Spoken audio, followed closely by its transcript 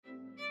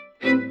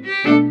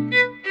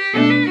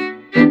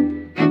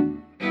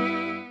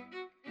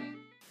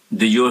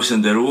Dëgjues të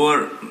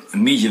nderuar,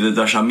 miq dhe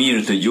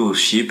dashamirë të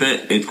gjuhës shqipe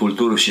e të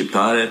kulturës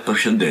shqiptare,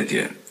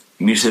 përshëndetje.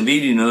 Mirë se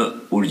vini në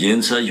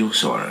urgjenca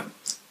gjuhësore.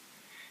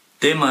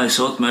 Tema e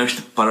sotme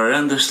është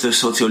pararendës të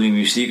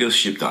sociolingvistikës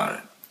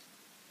shqiptare.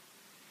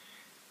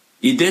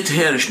 Ide të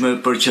hershme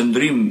për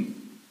qëndrim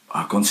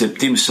a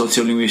konceptim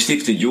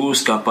sociolingvistik të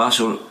gjuhës ka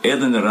pasur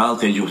edhe në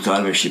radhët e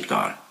gjuhëtarëve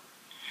shqiptarë.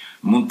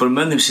 Mund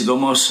përmendim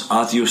sidomos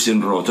atë Justin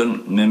Rotën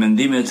me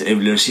mendimet e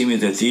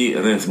vlerësimit e tij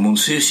rreth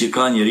mundësisë që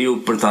ka njeriu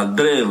për ta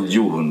drejtë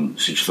gjuhën,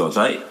 siç thot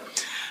ai,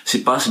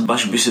 sipas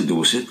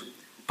bashkëbiseduesit,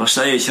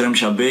 pastaj e Qerem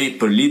Shabej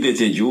për lidhjet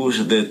e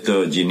gjuhës dhe të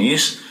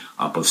gjinisë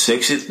apo të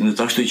seksit në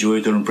të ashtu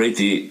quajturën prej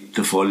tij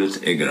të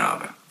folët e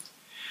grave.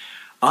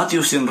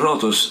 Atë Justin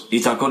Rotës i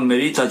takon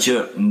merita që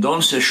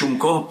ndonse shumë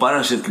kohë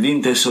para se të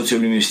lindte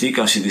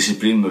sociolingvistika si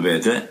disiplinë më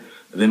vete,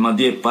 dhe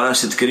madje para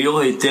se të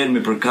krijohej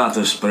termi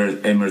përkatës për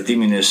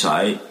emërtimin e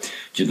saj,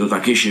 që do ta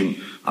kishim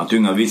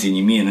aty nga viti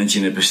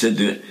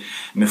 1952,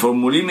 me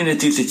formulimin e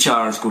tij të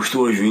qartë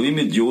kushtuar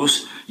zhvillimit të gjuhës,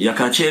 ja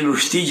ka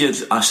qelur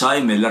shtigjet asaj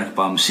me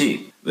largpamësi,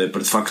 dhe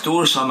për të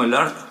faktuar sa më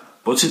lart,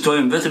 po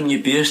citojmë vetëm një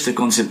pjesë të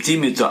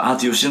konceptimit të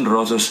atë Justin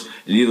Rotës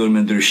lidhur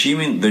me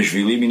ndryshimin dhe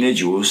zhvillimin e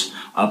gjuhës,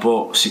 apo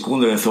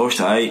sikundër e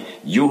thoshte ai,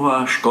 gjuha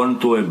shkon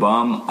tu e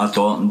bam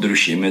ato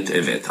ndryshimet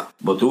e veta.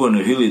 Botuar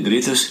në Hylli i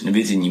Dritës në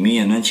vitin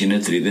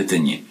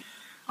 1931.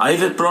 Ai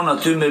vepron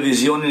aty me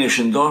vizionin e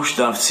shëndosh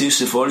të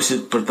aftësisë së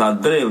folësit për ta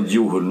drejtë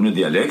gjuhën në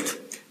dialekt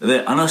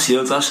dhe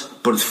anasjelltas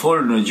për të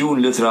folur në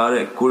gjuhën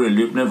letrare kur e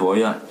lyp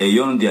nevoja e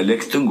jo në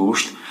dialekt të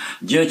ngushtë,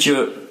 gjë që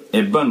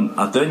e bën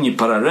atë një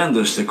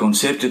pararendës të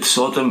konceptit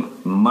sotëm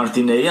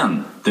martinejan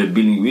të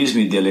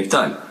bilingvizmit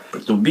dialektal.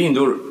 Për të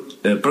bindur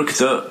për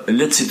këtë,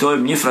 le të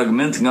citojmë një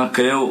fragment nga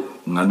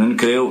Nën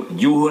Kreu,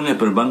 gjuhën e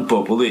përban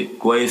populli,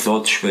 ku ai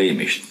thot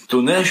shprehimisht: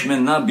 "Tu nesh me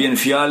na bjen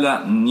fjala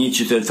një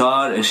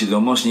qytetar e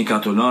sidomos një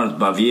katunar të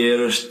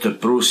Bavierës, të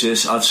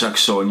Prusjes atë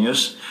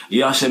Saksonjës,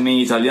 ja se me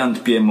një italian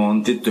të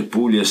Piemontit, të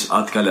Puljes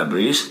atë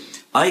Kalabris,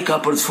 ai ka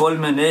për të folë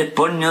me ne,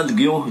 por një atë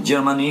gjuhë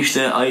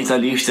gjermanishte a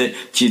italishte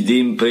që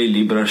dim prej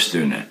librash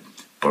tyne.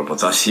 Por po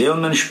ta sjell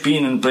në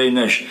shpinën prej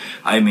nesh,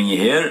 ai me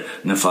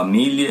njëherë në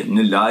familje,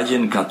 në lagje,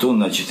 në katun,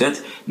 në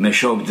qytet, me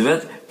shokët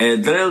vet, e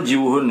drell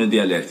gjuhën në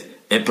dialekt.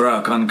 E pra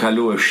kanë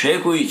kaluar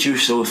shekuj që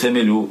se u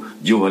themelu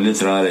gjuha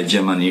letrare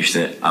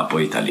gjermanishte apo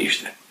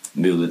italishte."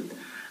 Mbyllet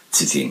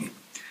citimi.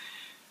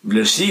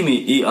 Vlerësimi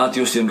i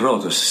atë Justin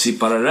Rotës si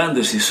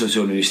pararendës i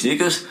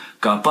sociolingvistikës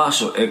ka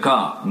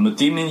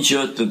mëtimin që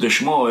të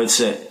dëshmohet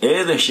se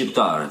edhe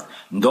shqiptarët,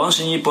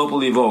 ndonse një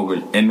popull i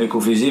vogël e me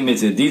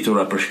kufizimet e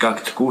ditura për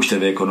shkak të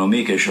kushteve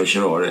ekonomike e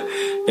shoqërore,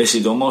 e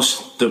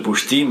sidomos të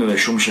pushtimeve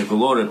shumë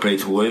shekullore prej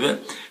të huajve,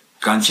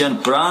 kanë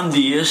qenë pranë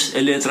dijes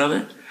e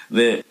letrave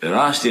dhe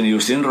rastin e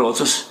Justin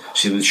Rotës,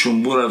 si dhe të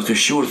shumë burrave të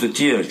shqurtë të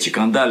tjerë që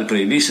kanë dalë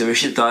prej viseve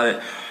shqiptare,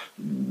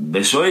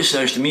 besoj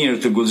se është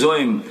mirë të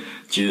guxojmë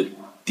që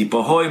t'i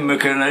pohojmë me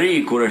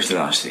krenari kur është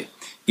rasti.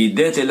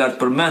 Idetë e lartë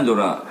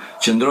përmendura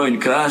qëndrojnë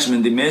krahas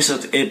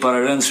mendimesat e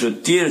pararendësve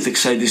të tjerë të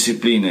kësaj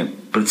disipline,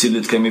 për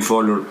cilët kemi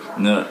folur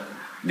në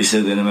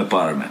bisedën e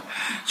mëparme.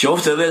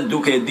 Qoftë edhe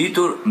duke e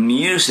ditur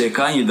mirë se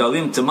ka një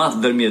dallim të madh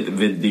ndërmjet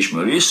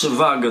vetëdijshmërisë së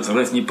vagët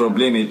rreth një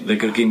problemi dhe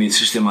kërkimit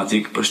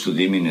sistematik për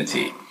studimin e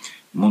tij.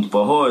 Mund të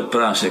pohohet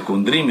pra se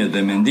kundrimet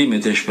dhe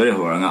mendimet e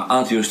shprehura nga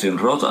atë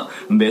Justin Rota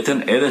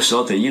mbeten edhe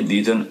sot e një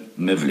ditën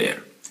me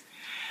vlerë.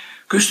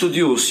 Ky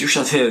studius që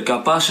atëherë ka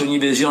pasur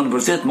një vizion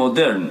vërtet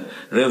modern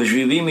rreth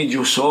zhvillimit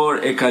gjuhësor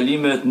e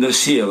kalimeve të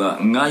ndërsjella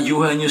nga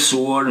gjuha e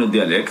njësuar në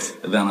dialekt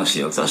dhe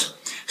anasjelltas,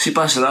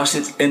 sipas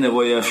rastit e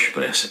nevojave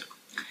shprehëse.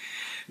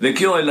 Dhe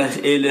kjo e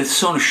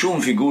lartëson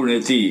shumë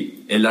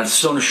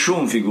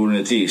figurën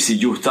e tij si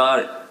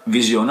gjuhëtar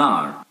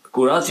vizionar.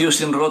 Kur atë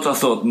Justin Rota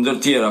thot, ndër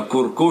tjera,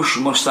 kur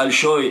kush mos ta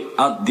lëshoj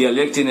atë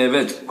dialektin e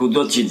vet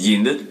kudo që të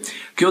gjendet,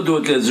 kjo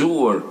duhet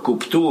lexuar,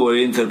 kuptuar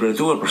e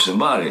interpretuar përse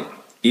mbari.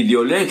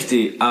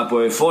 Ideolekti apo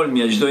e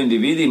folmja çdo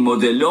individi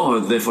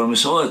modelohet dhe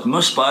formësohet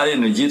më së pari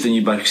në gjithë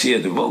një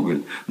bashkësie të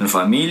vogël, në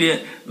familje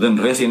dhe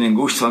në rrethin e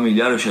ngushtë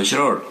familjar e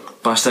shoqëror.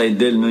 Pastaj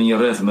del në një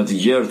rreth më të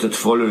gjerë të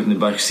folurit në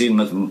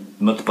bashkësinë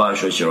më të parë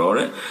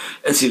shoqërore,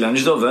 e cila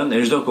në çdo vend,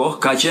 në çdo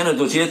kohë ka qenë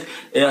do të jetë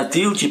e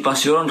atill që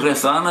pasqyron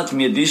rrethanat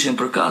mjedisin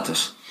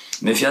përkatës.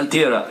 Me fjalë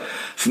tjera,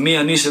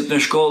 fëmia niset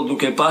në shkollë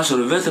duke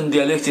pasur vetëm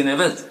dialektin e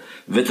vet,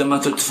 vetëm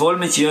atë të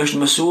folme që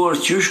është mësuar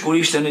qysh kur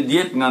ishte në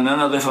djep nga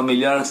nëna dhe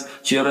familjarët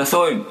që e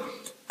rrethojnë.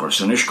 Por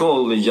së në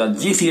shkollë dhe gjatë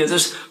gjithë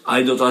jetës,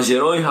 ai do të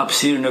azjeroj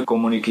hapësirën e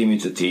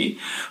komunikimit të tij,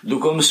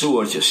 duke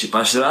mësuar që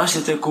sipas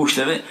rastit e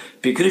kushteve,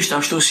 pikërisht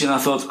ashtu si na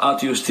thot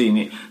atë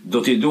Justini,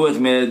 do t'i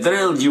duhet me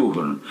drejt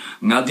gjuhën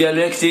nga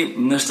dialekti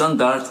në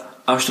standard,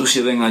 ashtu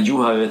si dhe nga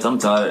gjuha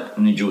vetamtare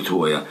në gjuhë të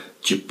huaja,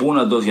 që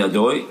puna do t'ja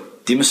doj,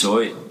 t'i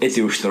mësoj e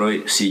t'i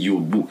ushtroj si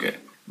gjuhë buke.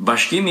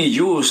 Bashkimi i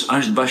gjuhës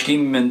është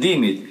bashkimi i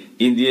mendimit,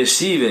 i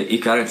ndjesive, i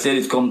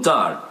karakterit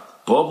kombëtar.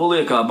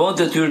 Populli e ka bën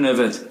detyrën e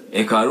vet,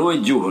 e ka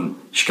ruajtur gjuhën,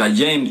 çka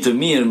gjejmë të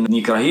mirë në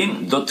një krahin,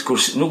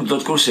 nuk do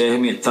të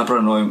kursehemi ta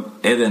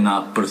pranojmë edhe na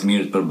për të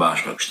mirët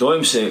përbashkët.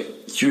 Shtojmë se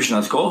qysh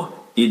në atë kohë,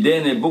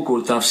 idenë e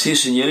bukur të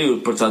aftësisë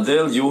njeriu për ta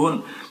drejtë gjuhën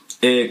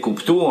e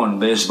kuptuan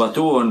dhe e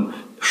zbatuan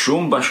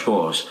shumë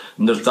bashkohës,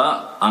 ndërta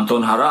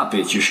Anton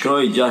Harapi, që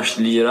shkroi 6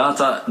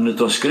 ligjërata në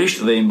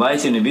toskrisht dhe i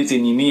mbajti në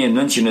vitin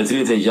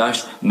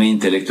 1936 me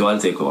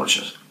intelektualët e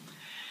Korçës.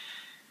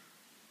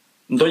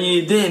 Ndonjë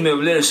ide me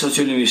vlerë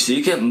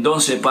sociolingvistike,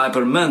 ndonse pa e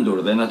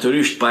përmendur dhe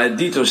natyrisht pa e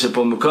ditur se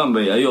po më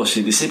këmbej ajo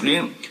si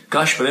disiplinë,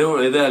 ka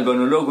shprehur edhe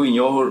albanologu i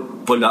njohur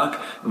polak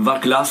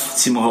Vaclav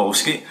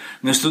Cimochowski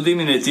në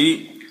studimin e tij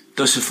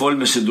të së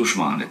folmes së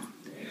dushmanit.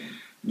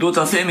 Duhet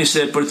ta themi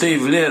se për te i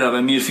vlerave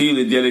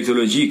mirëfillit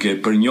dialektologjike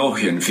për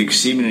njohjen,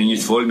 fiksimin e një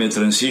folme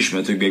të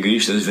rëndësishme të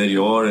gegrishtes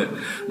veriore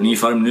në një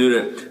farë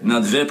mënyre në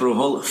atë vepër u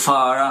holl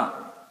fara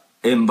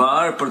e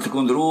mbarë për të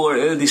kundruar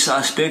edhe disa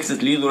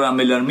aspektet lidhura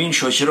me larmin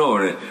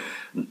shoqërore,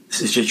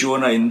 si që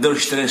quhena i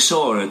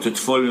ndërshtresore të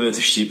folmeve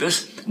të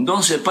Shqipës,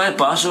 ndonse pa e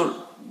pasur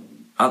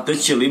atë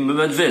qëllim me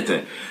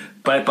vetvete,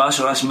 pa e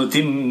pasur as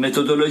mëtim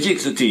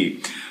metodologjik të tij,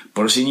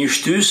 por si një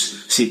shtys,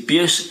 si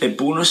pjesë e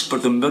punës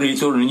për të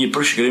mbërritur në një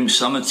përshkrim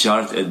sa më të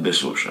qartë e të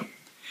besueshëm.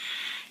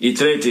 I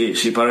treti,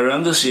 si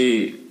pararëndës i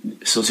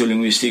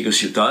sociolingvistikës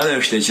shqiptare,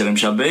 është Eqerem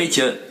Çabej,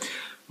 që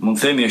mund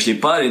të themi është i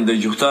pari ndër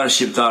gjuhëtarë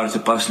shqiptarë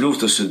të pas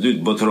luftës së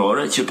dytë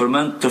botërore që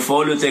përmend të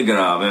folët e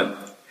grave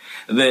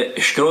dhe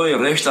shkroi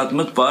rreshtat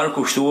më të parë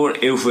kushtuar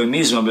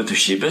eufemizmave të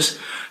Shqipës,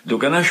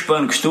 duke na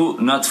shpënë kështu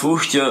në atë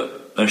fushë që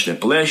është e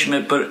pleshme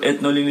për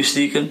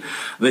etnolingvistikën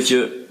dhe që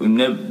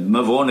ne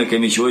më vonë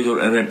kemi quajtur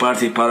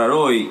reparti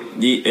pararoj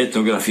i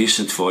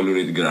etnografisë të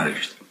folurit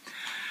grarisht.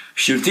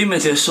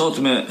 Shqyrtimet e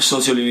sotme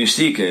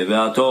sociolingvistike dhe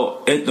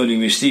ato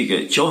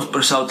etnolingvistike, qoftë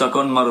për sa u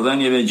takon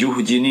marrëdhënieve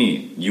gjuhë gjini,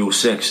 gjuhë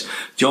seks,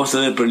 qoftë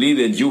edhe për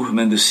lidhje gjuhë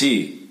mendësi,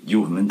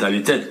 gjuhë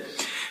mentalitet,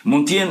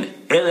 mund të jenë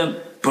edhe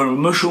për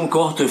më shumë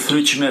kohë të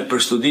fryqme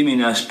për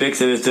studimin e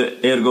aspekteve të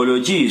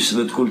ergologjisë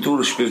dhe të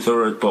kulturës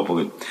shpirtërore të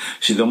popullit,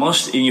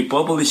 sidomos i një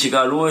populli që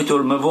ka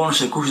ruajtur më vonë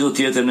se kushdo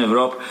tjetër në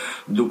Evropë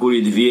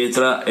dukurit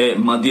vjetra e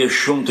madje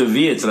shumë të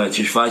vjetra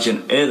që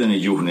shfaqen edhe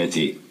në gjuhën e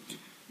tij.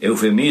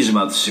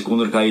 Eufemizmat,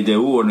 sikundër ka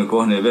ideuar në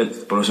kohën e vet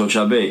profesor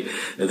Çabej,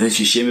 dhe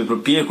që jemi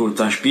përpjekur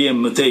ta shpijem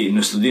më tej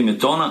në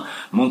studimet tona,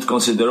 mund të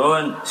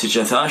konsiderohen, siç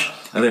e thash,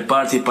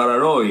 reparti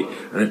pararoj,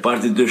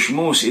 reparti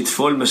dëshmues i të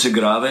folmes së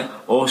grave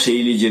ose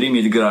i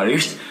ligjërimit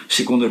grarisht,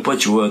 sikundër po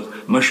quhet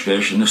më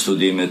shpesh në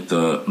studimet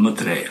më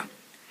të reja.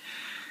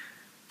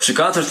 Së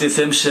katërt i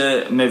them se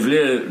me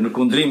vlerë në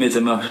kundrimit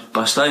e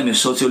pastaj me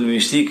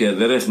sociolingvistike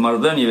dhe rreth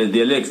marrëdhënieve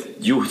dialekt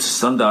gjuhë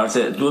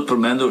standarde, duhet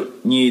përmendur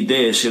një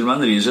ide e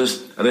Silvan Rizës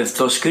rreth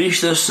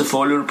toskrishtes së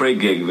folur prej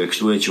gegëve,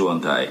 kështu e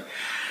quante ai.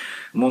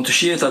 Mund të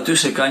shihet aty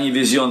se ka një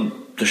vizion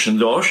të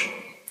shëndosh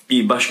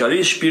i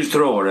bashkarisë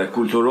shpirtërore,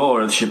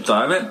 kulturore të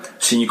shqiptarëve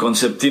si një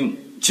konceptim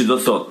që do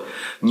të thotë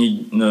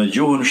në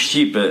gjuhën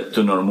shqipe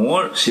të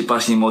normuar,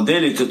 sipas një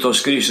modeli të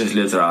toskrishtes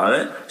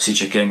letrare,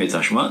 siç e kemi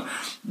tashmë,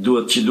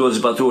 duhet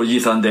zbatuar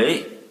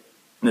gjithandej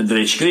në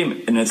drejtshkrim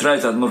në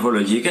trajtat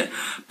morfologjike,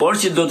 por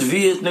që do të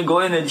vihet në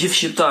gojën e gjithë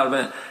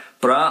shqiptarëve,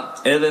 pra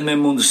edhe me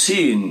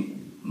mundësinë,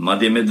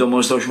 madje me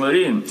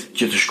domosdoshmërinë,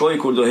 që të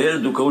shkojë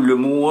kurdoherë duke u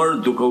lëmuar,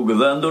 duke u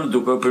gëdhendur,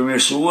 duke u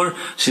përmirësuar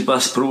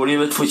sipas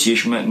prurjeve të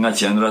fuqishme nga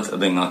qendrat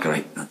dhe nga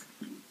krahinat.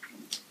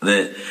 Dhe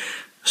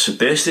së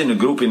peshti në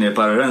grupin e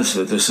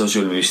pararëndësve të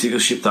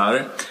sociolingvistikës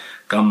shqiptare,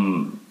 kam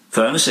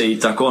thënë se i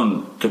takon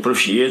të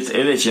përfshihet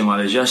edhe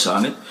Qemal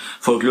Gjasanit,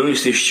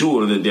 folklorist i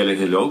shquar dhe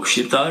dialektolog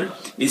shqiptar,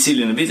 i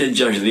cili në vitet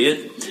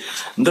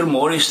 60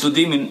 ndërmori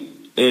studimin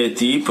e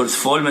tij për të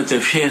folmet e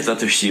fshehta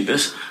të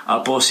Shqipës,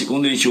 apo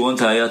sikundër i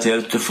quante ai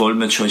atëherë të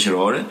folmet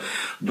shoqërore,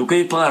 duke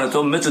i parë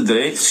ato me të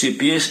drejtë si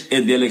pjesë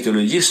e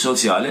dialektologjisë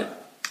sociale,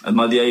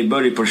 madje ai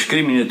bëri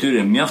përshkrimin e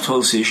tyre mjaft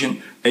hollësishëm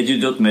e dy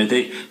do të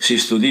metej si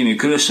studimi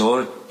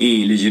kryesor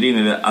i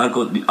ligjërimeve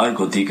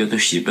arkotike të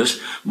Shqipës,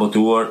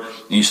 botuar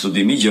një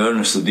studim i gjerë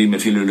në studime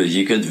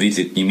filologjike të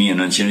vitit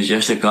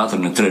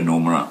 1964 në 3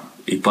 numra,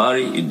 i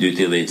pari, i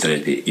dyti dhe i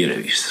treti i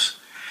revistës.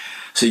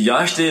 Së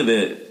gjashti dhe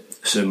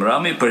së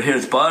mbrami, për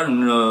herë të parë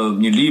në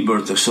një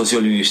libër të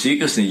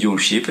sociolingvistikës në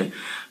gjuhën shqipe,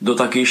 do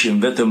ta kishim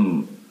vetëm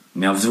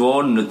mjaft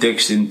vonë në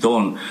tekstin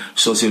ton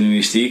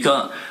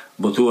sociolingvistika,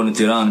 botuar në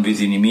Tiranë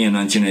vitin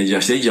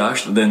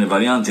 1966 dhe në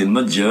variantin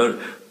më të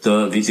gjerë të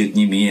vitit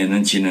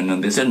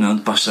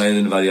 1999, pastaj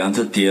edhe në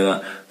variante të tjera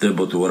të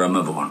botuara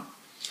më vonë.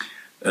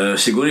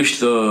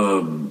 Sigurisht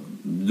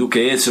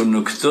duke ecur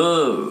në këtë,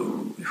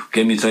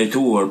 kemi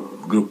trajtuar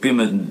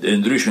grupimet e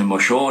ndryshme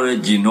moshore,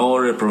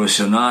 gjinore,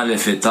 profesionale,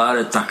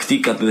 fetare,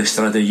 taktikat dhe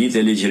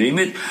strategjitë e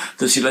ligjërimit,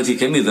 të cilat i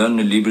kemi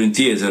dhënë në librin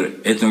tjetër,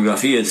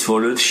 Etnografia e të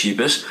folurit të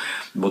Shqipës,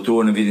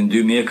 botuar në vitin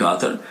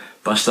 2004,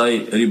 pastaj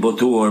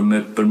ribotuar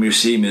me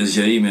përmirësime e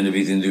zgjerime në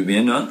vitin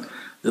 2009,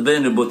 dhe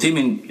në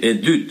botimin e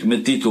dytë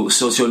me titull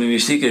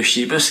Sociolingvistike e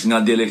Shqipës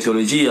nga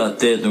dialektologjia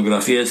te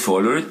etnografia e të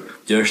folurit,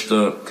 që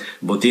është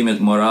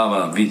botimet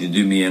Morava viti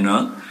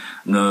 2009,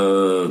 në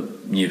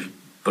një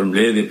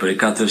përmbledhje për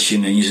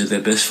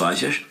 425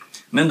 faqesh,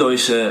 Mendoj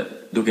se,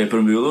 duke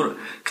përmbyllur,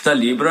 këta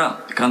libra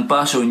kanë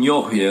pasur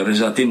njohje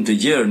rrezatim të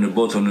gjerë në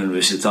botën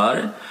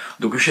universitare,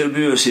 duke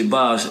shërbyer si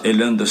bazë e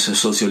lëndës së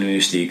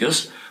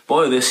sociolingvistikës, po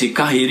edhe si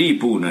kahiri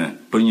pune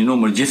për një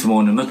numër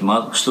gjithmonë më të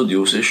madh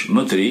studiuesish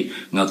më të ri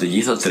nga të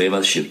gjitha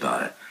trevat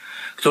shqiptare.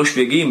 Këto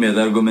shpjegime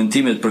dhe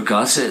argumentimet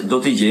përkatëse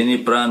do t'i gjeni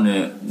pra në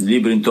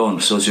librin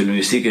ton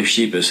Sociolingvistika e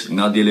Shqipës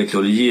nga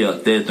dialektologjia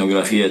te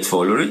etnografia e të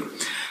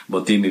folurit,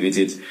 botimi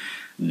vitit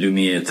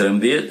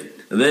 2013,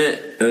 dhe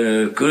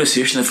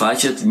kryesisht në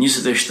faqet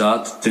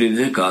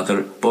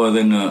 27-34, po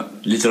edhe në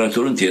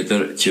literaturën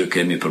tjetër që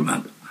kemi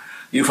përmendur.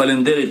 Ju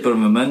falenderit për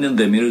vëmendjen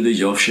dhe mirë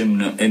dëgjofshim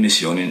në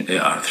emisionin e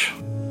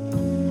ardhshëm.